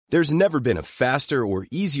There's never been a faster or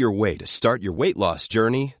easier way to start your weight loss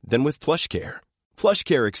journey than with PlushCare.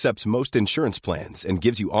 PlushCare accepts most insurance plans and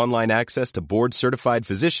gives you online access to board-certified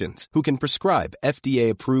physicians who can prescribe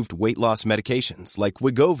FDA-approved weight loss medications like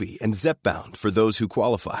Wegovy and Zepbound for those who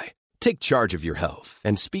qualify. Take charge of your health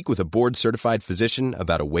and speak with a board-certified physician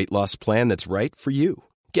about a weight loss plan that's right for you.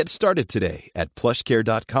 Get started today at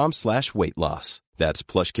plushcare.com/weight loss. That's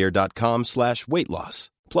plushcare.com/weight loss.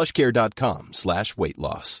 plushcare.com/weight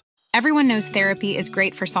loss. Everyone knows therapy is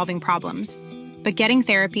great for solving problems, but getting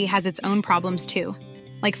therapy has its own problems too,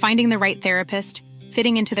 like finding the right therapist,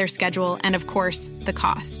 fitting into their schedule, and of course, the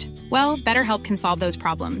cost. Well, BetterHelp can solve those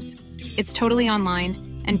problems. It's totally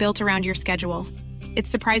online and built around your schedule. It's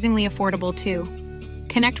surprisingly affordable too.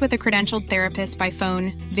 Connect with a credentialed therapist by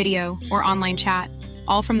phone, video, or online chat,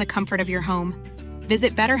 all from the comfort of your home.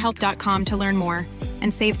 Visit BetterHelp.com to learn more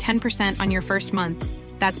and save 10% on your first month.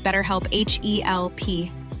 That's BetterHelp,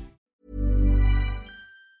 H-E-L-P.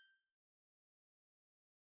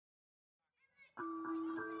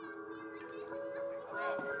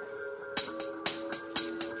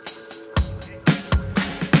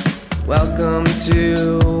 Welcome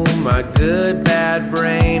to my good bad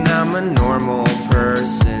brain. I'm a normal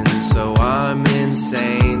person, so I'm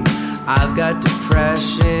insane. I've got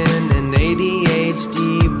depression and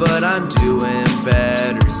ADHD, but I'm doing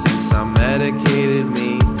better since I medicated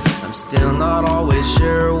me. I'm still not always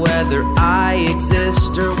sure whether I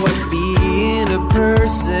exist or what being a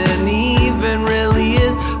person even really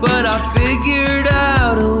is, but I figured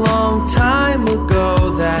out a long time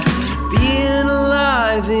ago that being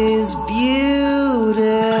alive is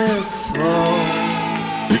beautiful.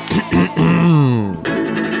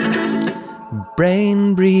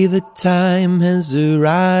 Brain breathe, the time has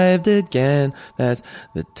arrived again. That's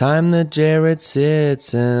the time that Jared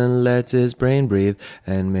sits and lets his brain breathe.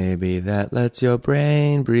 And maybe that lets your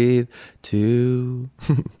brain breathe too.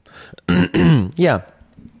 Yeah,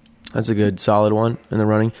 that's a good solid one in the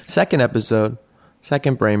running. Second episode,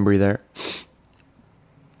 second brain breather.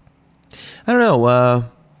 I don't know,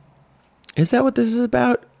 is that what this is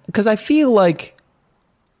about? Because I feel like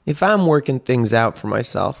if I'm working things out for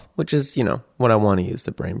myself, which is, you know, what I want to use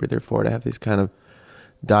the brain breather for, to have these kind of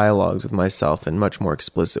dialogues with myself in much more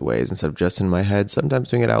explicit ways instead of just in my head, sometimes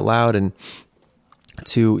doing it out loud and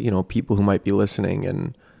to, you know, people who might be listening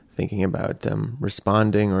and thinking about them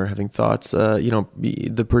responding or having thoughts, you know,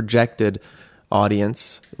 the projected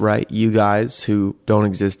audience, right? You guys who don't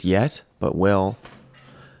exist yet, but will.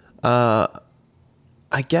 I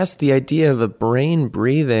guess the idea of a brain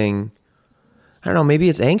breathing, I don't know, maybe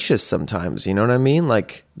it's anxious sometimes, you know what I mean?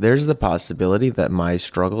 Like, there's the possibility that my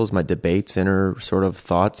struggles, my debates, inner sort of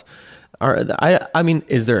thoughts are, I mean,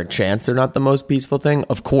 is there a chance they're not the most peaceful thing?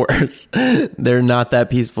 Of course. They're not that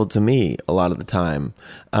peaceful to me a lot of the time.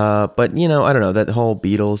 But, you know, I don't know, that whole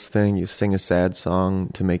Beatles thing, you sing a sad song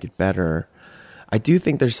to make it better. I do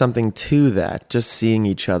think there's something to that, just seeing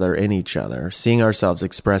each other in each other, seeing ourselves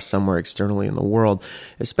expressed somewhere externally in the world,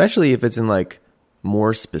 especially if it's in like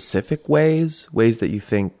more specific ways that you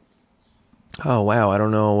think, oh, wow, I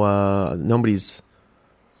don't know, nobody's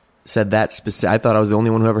said that specific. I thought I was the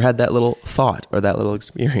only one who ever had that little thought or that little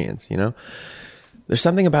experience, you know? There's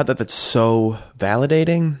something about that that's so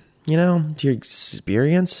validating, you know, to your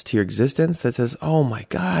experience, to your existence, that says, oh my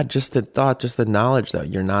God, just the thought, just the knowledge that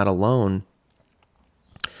you're not alone.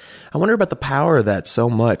 I wonder about the power of that so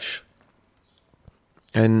much.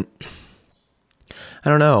 And I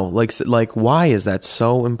don't know, like why is that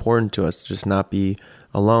so important to us to just not be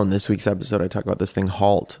alone? This week's episode, I talk about this thing,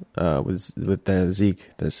 HALT, with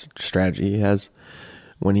Zeke, this strategy he has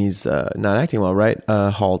when he's not acting well, right?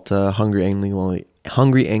 HALT, hungry, angry,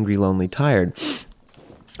 lonely, tired,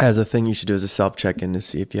 as a thing you should do as a self-check-in to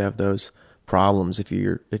see if you have those problems. If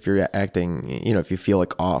you're acting, you know, if you feel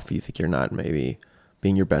like off, you think you're not maybe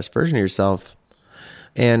being your best version of yourself.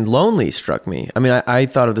 And lonely struck me. I mean, I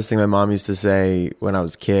thought of this thing my mom used to say when I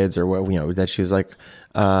was kids, or what, you know, that she was like,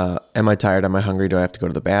 am I tired? Am I hungry? Do I have to go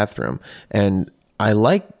to the bathroom? And I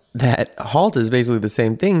like that HALT is basically the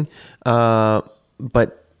same thing.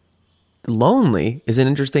 But lonely is an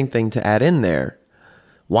interesting thing to add in there.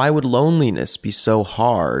 Why would loneliness be so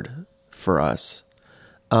hard for us?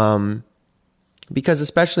 Because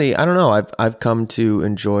especially, I don't know, I've come to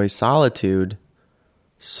enjoy solitude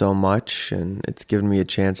so much, and it's given me a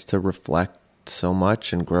chance to reflect so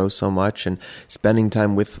much and grow so much, and spending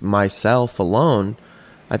time with myself alone,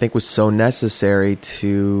 I think, was so necessary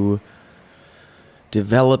to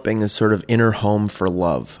developing a sort of inner home for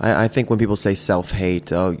love. I think when people say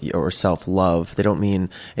self-hate or self-love, they don't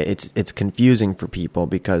mean, it's confusing for people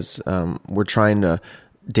because we're trying to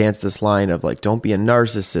dance this line of like, don't be a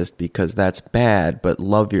narcissist because that's bad, but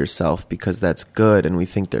love yourself because that's good. And we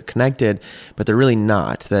think they're connected, but they're really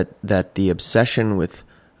not. That the obsession with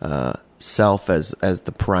self as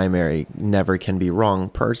the primary, never can be wrong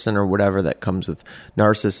person or whatever that comes with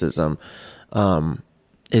narcissism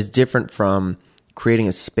is different from creating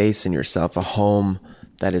a space in yourself, a home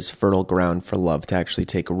that is fertile ground for love to actually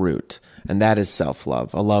take root. And that is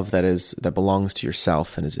self-love, a love that belongs to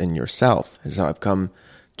yourself and is in yourself, is how I've come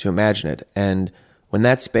to imagine it. And when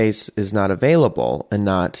that space is not available and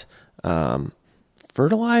not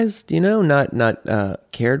fertilized,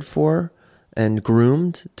 not cared for and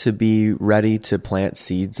groomed to be ready to plant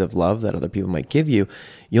seeds of love that other people might give you,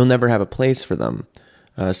 you'll never have a place for them.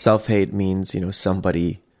 Self-hate means,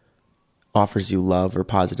 somebody offers you love or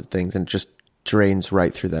positive things and it just drains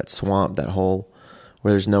right through that swamp, that hole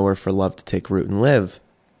where there's nowhere for love to take root and live.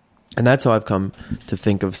 And that's how I've come to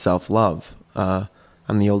think of self-love.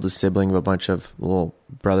 I'm the oldest sibling of a bunch of little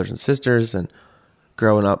brothers and sisters, and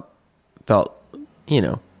growing up felt,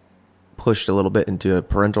 pushed a little bit into a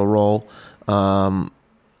parental role. And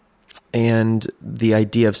the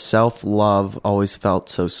idea of self-love always felt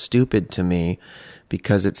so stupid to me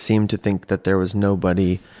because it seemed to think that there was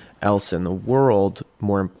nobody else in the world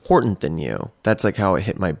more important than you. That's like how it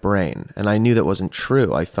hit my brain. And I knew that wasn't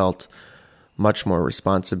true. I felt much more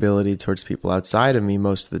responsibility towards people outside of me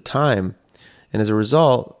most of the time. And as a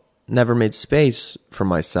result, never made space for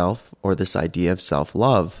myself or this idea of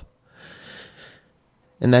self-love.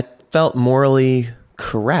 And that felt morally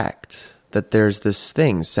correct, that there's this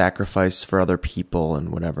thing, sacrifice for other people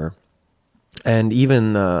and whatever. And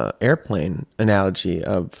even the airplane analogy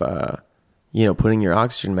of, putting your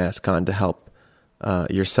oxygen mask on to help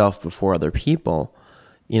yourself before other people.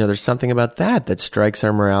 There's something about that strikes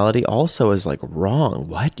our morality also as like wrong.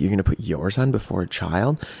 What? You're going to put yours on before a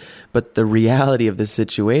child? But the reality of the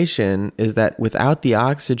situation is that without the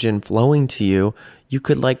oxygen flowing to you, you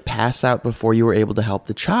could like pass out before you were able to help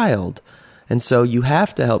the child. And so you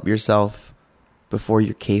have to help yourself before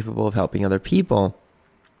you're capable of helping other people.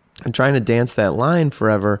 I'm trying to dance that line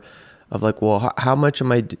forever of like, well, how much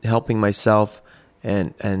am I helping myself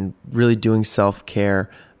and really doing self-care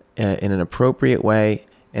in an appropriate way?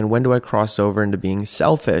 And when do I cross over into being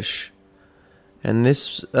selfish? And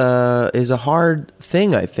this is a hard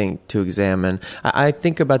thing, I think, to examine. I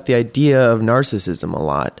think about the idea of narcissism a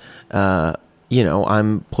lot.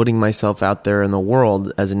 I'm putting myself out there in the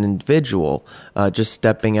world as an individual, just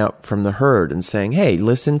stepping out from the herd and saying, hey,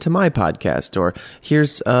 listen to my podcast, or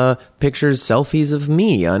here's pictures, selfies of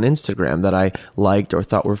me on Instagram that I liked or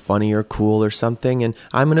thought were funny or cool or something, and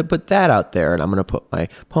I'm going to put that out there, and I'm going to put my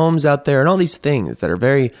poems out there, and all these things that are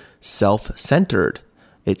very self-centered,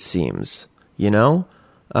 it seems, It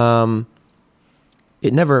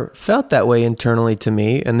never felt that way internally to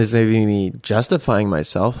me, and this may be me justifying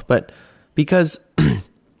myself, but because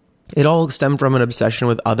it all stemmed from an obsession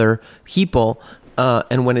with other people.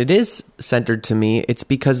 And when it is centered to me, it's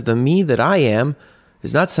because the me that I am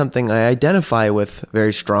is not something I identify with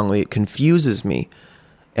very strongly. It confuses me.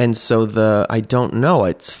 And so I don't know,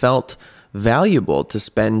 it's felt valuable to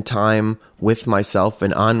spend time with myself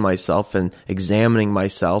and on myself and examining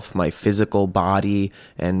myself, my physical body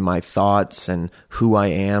and my thoughts and who I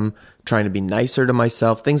am, trying to be nicer to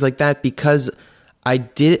myself, things like that, because I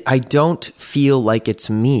don't feel like it's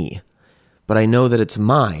me, but I know that it's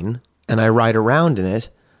mine, and I ride around in it,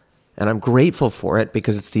 and I'm grateful for it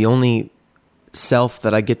because it's the only self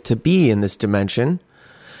that I get to be in this dimension.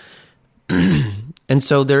 And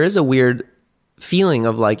so there is a weird feeling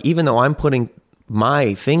of like, even though I'm putting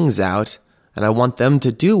my things out and I want them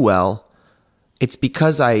to do well, it's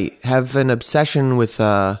because I have an obsession with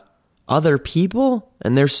other people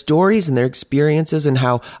and their stories and their experiences and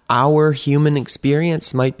how our human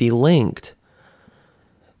experience might be linked.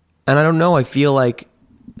 And I don't know, I feel like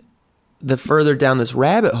the further down this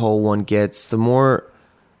rabbit hole one gets, the more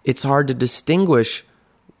it's hard to distinguish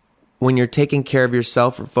when you're taking care of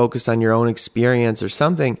yourself or focused on your own experience or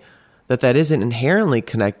something, that isn't inherently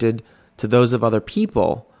connected to those of other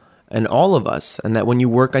people and all of us. And that when you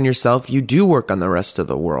work on yourself, you do work on the rest of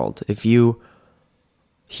the world. If you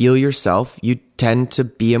heal yourself, you tend to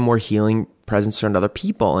be a more healing presence around other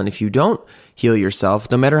people. And if you don't heal yourself,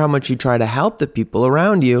 no matter how much you try to help the people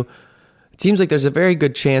around you, it seems like there's a very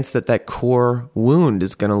good chance that core wound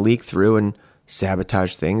is going to leak through and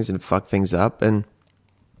sabotage things and fuck things up. And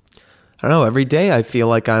I don't know, every day I feel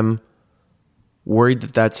like I'm worried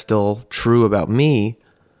that that's still true about me.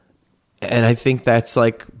 And I think that's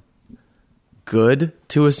like good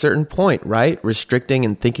to a certain point, right? Restricting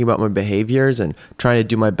and thinking about my behaviors and trying to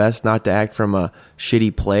do my best not to act from a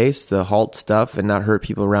shitty place, the halt stuff, and not hurt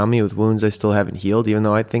people around me with wounds I still haven't healed, even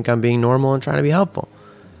though I think I'm being normal and trying to be helpful.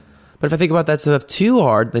 But if I think about that stuff too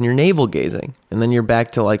hard, then you're navel gazing, and then you're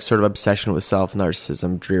back to like sort of obsession with self,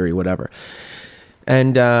 narcissism, dreary, whatever.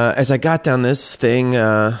 And as I got down this thing,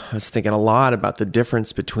 I was thinking a lot about the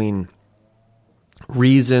difference between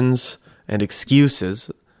reasons and excuses,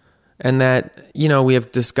 and that, you know, we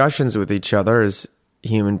have discussions with each other as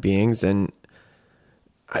human beings, and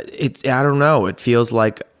I don't know, it feels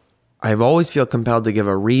like I've always feel compelled to give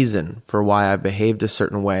a reason for why I've behaved a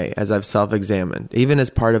certain way as I've self-examined, even as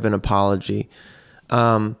part of an apology.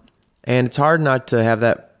 And it's hard not to have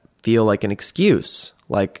that feel like an excuse,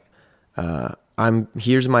 like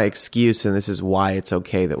here's my excuse, and this is why it's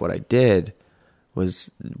okay that what I did was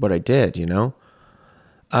what I did, you know?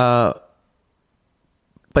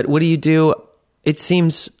 But what do you do? It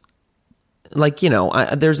seems like, you know,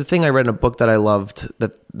 there's a thing I read in a book that I loved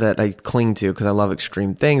that I cling to because I love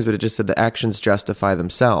extreme things, but it just said the actions justify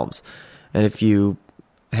themselves. And if you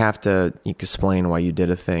have to explain why you did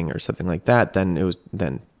a thing or something like that, then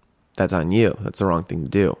that's on you. That's the wrong thing to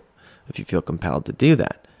do if you feel compelled to do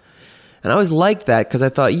that. And I always liked that because I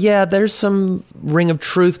thought, yeah, there's some ring of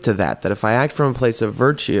truth to that if I act from a place of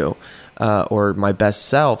virtue or my best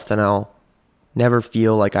self, then I'll never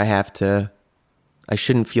feel like I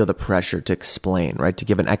shouldn't feel the pressure to explain, right? To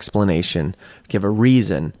give an explanation, give a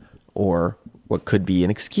reason, or what could be an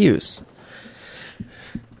excuse.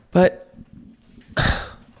 But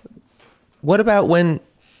what about when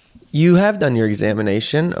you have done your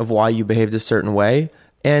examination of why you behaved a certain way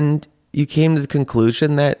and you came to the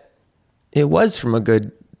conclusion that it was from a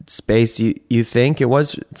good space, you think it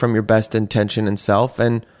was from your best intention and self,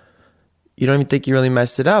 and you don't even think you really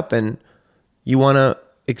messed it up, and you want to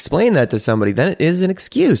explain that to somebody, then it is an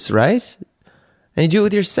excuse, right? And you do it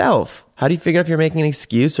with yourself. How do you figure out if you're making an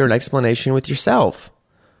excuse or an explanation with yourself?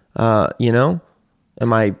 You know,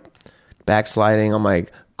 am I backsliding on my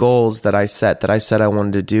goals that I said I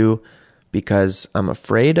wanted to do because I'm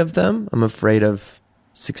afraid of them? I'm afraid of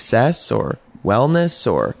success or wellness,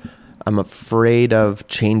 or I'm afraid of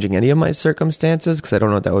changing any of my circumstances because I don't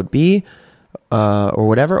know what that would be, or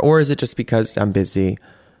whatever? Or is it just because I'm busy?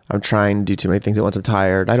 I'm trying to do too many things at once. I'm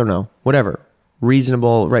tired. I don't know. Whatever.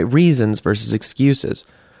 Reasonable, right? Reasons versus excuses.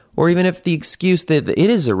 Or even if the excuse that it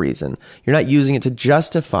is a reason, you're not using it to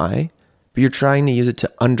justify, but you're trying to use it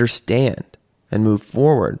to understand and move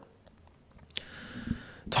forward.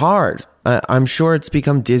 It's hard. I'm sure it's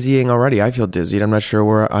become dizzying already. I feel dizzied. I'm not sure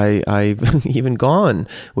where I've even gone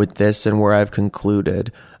with this and where I've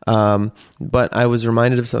concluded. But I was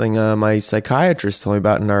reminded of something my psychiatrist told me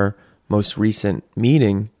about in our most recent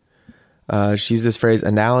meeting. She used this phrase,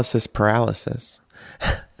 analysis paralysis.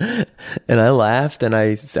 And I laughed, and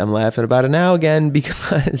I'm laughing about it now again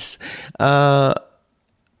because that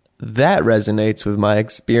resonates with my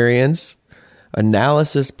experience.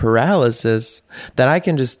 Analysis paralysis, that I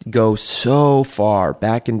can just go so far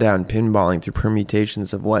back and down, pinballing through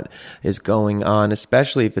permutations of what is going on,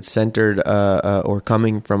 especially if it's centered or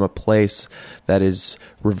coming from a place that is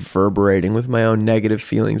reverberating with my own negative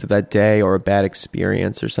feelings of that day or a bad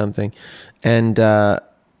experience or something. And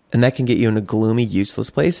that can get you into gloomy, useless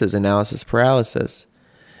places, analysis paralysis.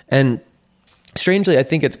 And strangely, I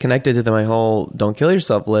think it's connected to my whole don't kill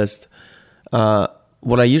yourself list.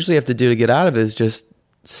 What I usually have to do to get out of it is just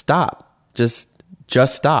stop. Just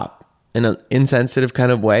stop in an insensitive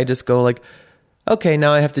kind of way. Just go like, okay,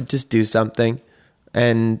 now I have to just do something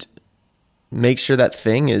and make sure that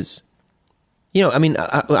thing is, you know, I mean,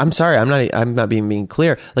 I'm sorry, I'm not being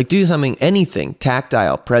clear. Like do something, anything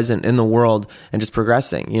tactile, present in the world and just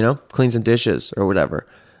progressing, you know, clean some dishes or whatever.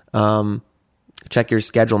 Check your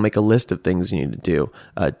schedule, make a list of things you need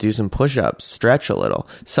to do some push-ups, stretch a little,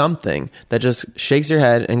 something that just shakes your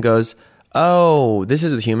head and goes, oh, this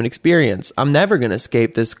is a human experience. I'm never going to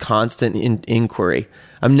escape this constant inquiry.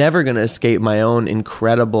 I'm never going to escape my own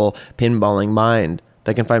incredible pinballing mind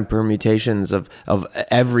that can find permutations of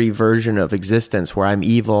every version of existence where I'm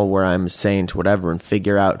evil, where I'm a saint, whatever, and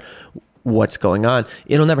figure out what's going on.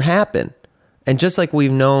 It'll never happen. And just like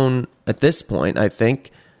we've known at this point, I think,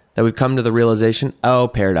 that we've come to the realization, oh,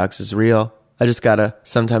 paradox is real. I just gotta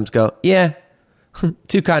sometimes go, yeah,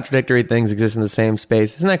 two contradictory things exist in the same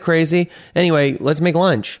space. Isn't that crazy? Anyway, let's make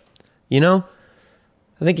lunch. You know?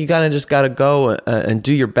 I think you kind of just gotta go and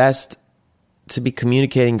do your best to be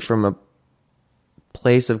communicating from a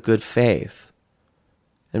place of good faith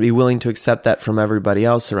and be willing to accept that from everybody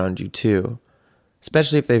else around you too.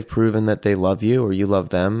 Especially if they've proven that they love you or you love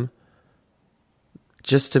them.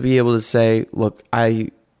 just to be able to say, look, I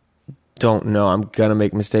don't know. I'm going to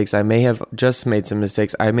make mistakes. I may have just made some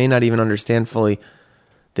mistakes. I may not even understand fully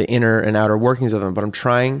the inner and outer workings of them, but I'm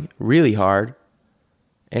trying really hard.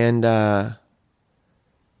 And,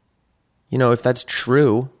 if that's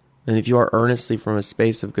true, and if you are earnestly from a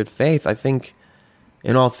space of good faith, I think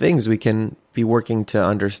in all things we can be working to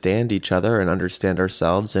understand each other and understand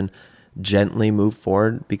ourselves and gently move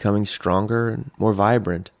forward, becoming stronger and more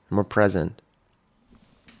vibrant, and more present.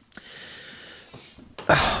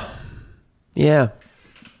 Yeah,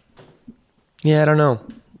 I don't know.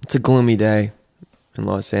 It's a gloomy day in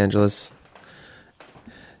Los Angeles,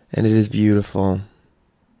 and it is beautiful.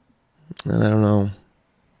 And I don't know.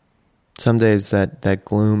 Some days that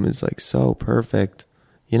gloom is like so perfect,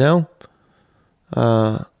 I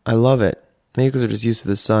love it. Maybe because we're just used to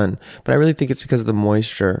the sun, but I really think it's because of the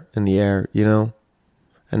moisture in the air,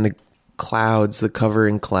 and the clouds, the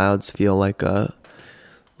covering clouds feel like a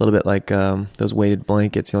little bit like those weighted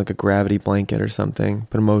blankets, like a gravity blanket or something.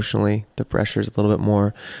 But emotionally, the pressure's a little bit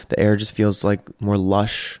more. The air just feels like more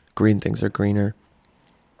lush. Green things are greener.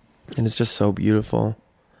 And it's just so beautiful.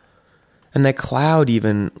 And that cloud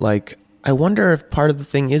even, like, I wonder if part of the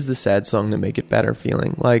thing is the sad song to make it better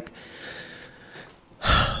feeling. Like,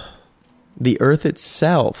 the earth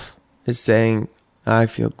itself is saying, I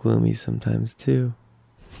feel gloomy sometimes too.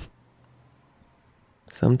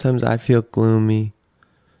 Sometimes I feel gloomy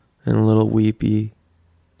and a little weepy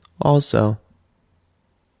also.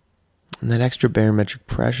 And that extra barometric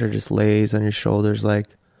pressure just lays on your shoulders like,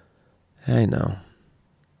 I know.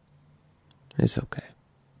 It's okay.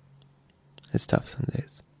 It's tough some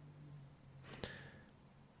days.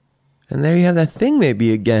 And there you have that thing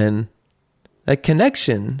maybe again. That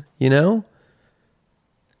connection, That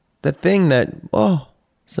thing that,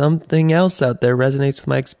 something else out there resonates with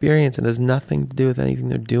my experience and has nothing to do with anything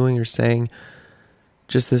they're doing or saying.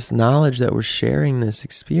 Just this knowledge that we're sharing this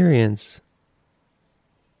experience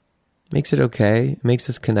makes it okay, makes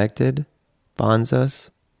us connected, bonds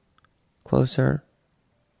us closer.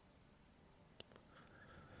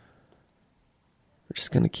 We're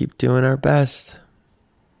just going to keep doing our best.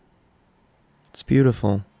 It's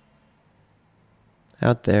beautiful.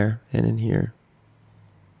 Out there and in here.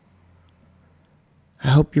 I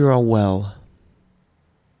hope you're all well.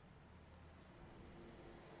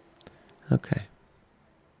 Okay.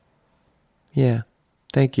 Yeah.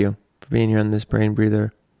 Thank you for being here on this brain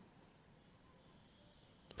breather.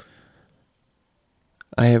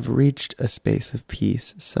 I have reached a space of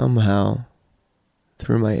peace somehow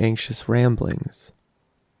through my anxious ramblings.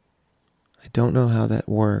 I don't know how that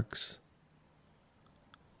works,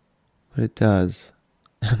 but it does,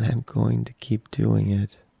 and I'm going to keep doing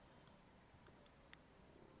it.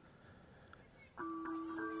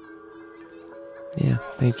 Yeah,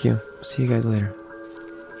 thank you. See you guys later.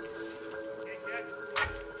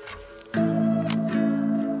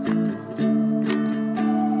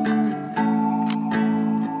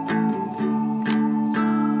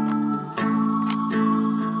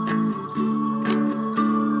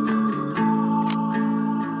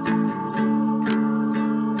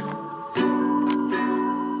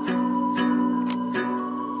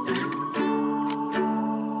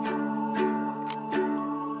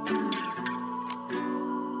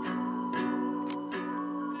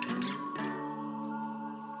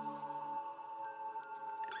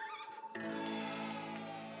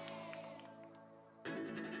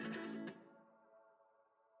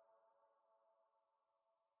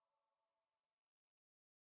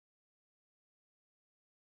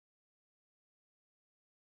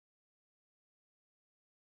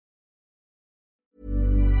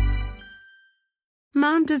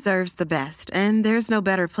 Mom deserves the best, and there's no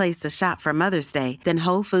better place to shop for Mother's Day than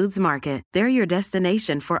Whole Foods Market. They're your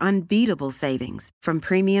destination for unbeatable savings, from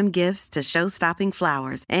premium gifts to show-stopping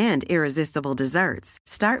flowers and irresistible desserts.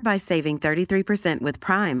 Start by saving 33% with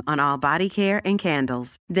Prime on all body care and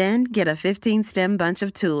candles. Then get a 15-stem bunch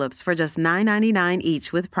of tulips for just $9.99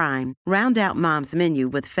 each with Prime. Round out Mom's menu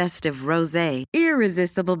with festive rosé,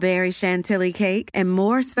 irresistible berry chantilly cake, and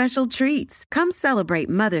more special treats. Come celebrate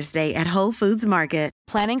Mother's Day at Whole Foods Market.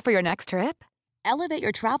 Planning for your next trip? Elevate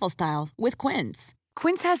your travel style with Quince.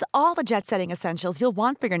 Quince has all the jet-setting essentials you'll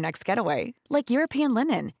want for your next getaway, like European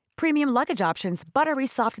linen, premium luggage options, buttery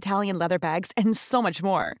soft Italian leather bags, and so much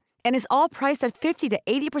more. And is all priced at 50 to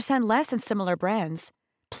 80% less than similar brands.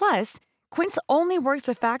 Plus, Quince only works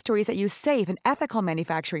with factories that use safe and ethical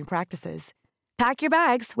manufacturing practices. Pack your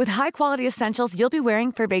bags with high-quality essentials you'll be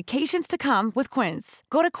wearing for vacations to come with Quince.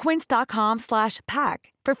 Go to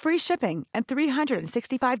quince.com/pack for free shipping and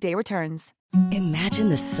 365-day returns. Imagine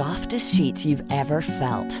the softest sheets you've ever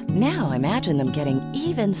felt. Now imagine them getting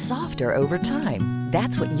even softer over time.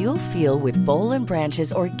 That's what you'll feel with Boll &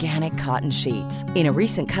 Branch's organic cotton sheets. In a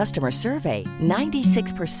recent customer survey,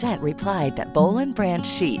 96% replied that Boll & Branch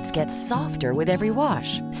sheets get softer with every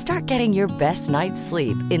wash. Start getting your best night's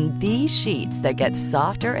sleep in these sheets that get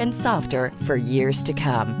softer and softer for years to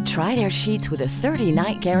come. Try their sheets with a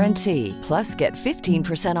 30-night guarantee. Plus, get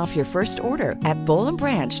 15% off your first order at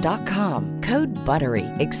bollandbranch.com. Code BUTTERY.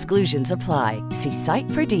 Exclusions apply. See site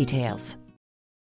for details.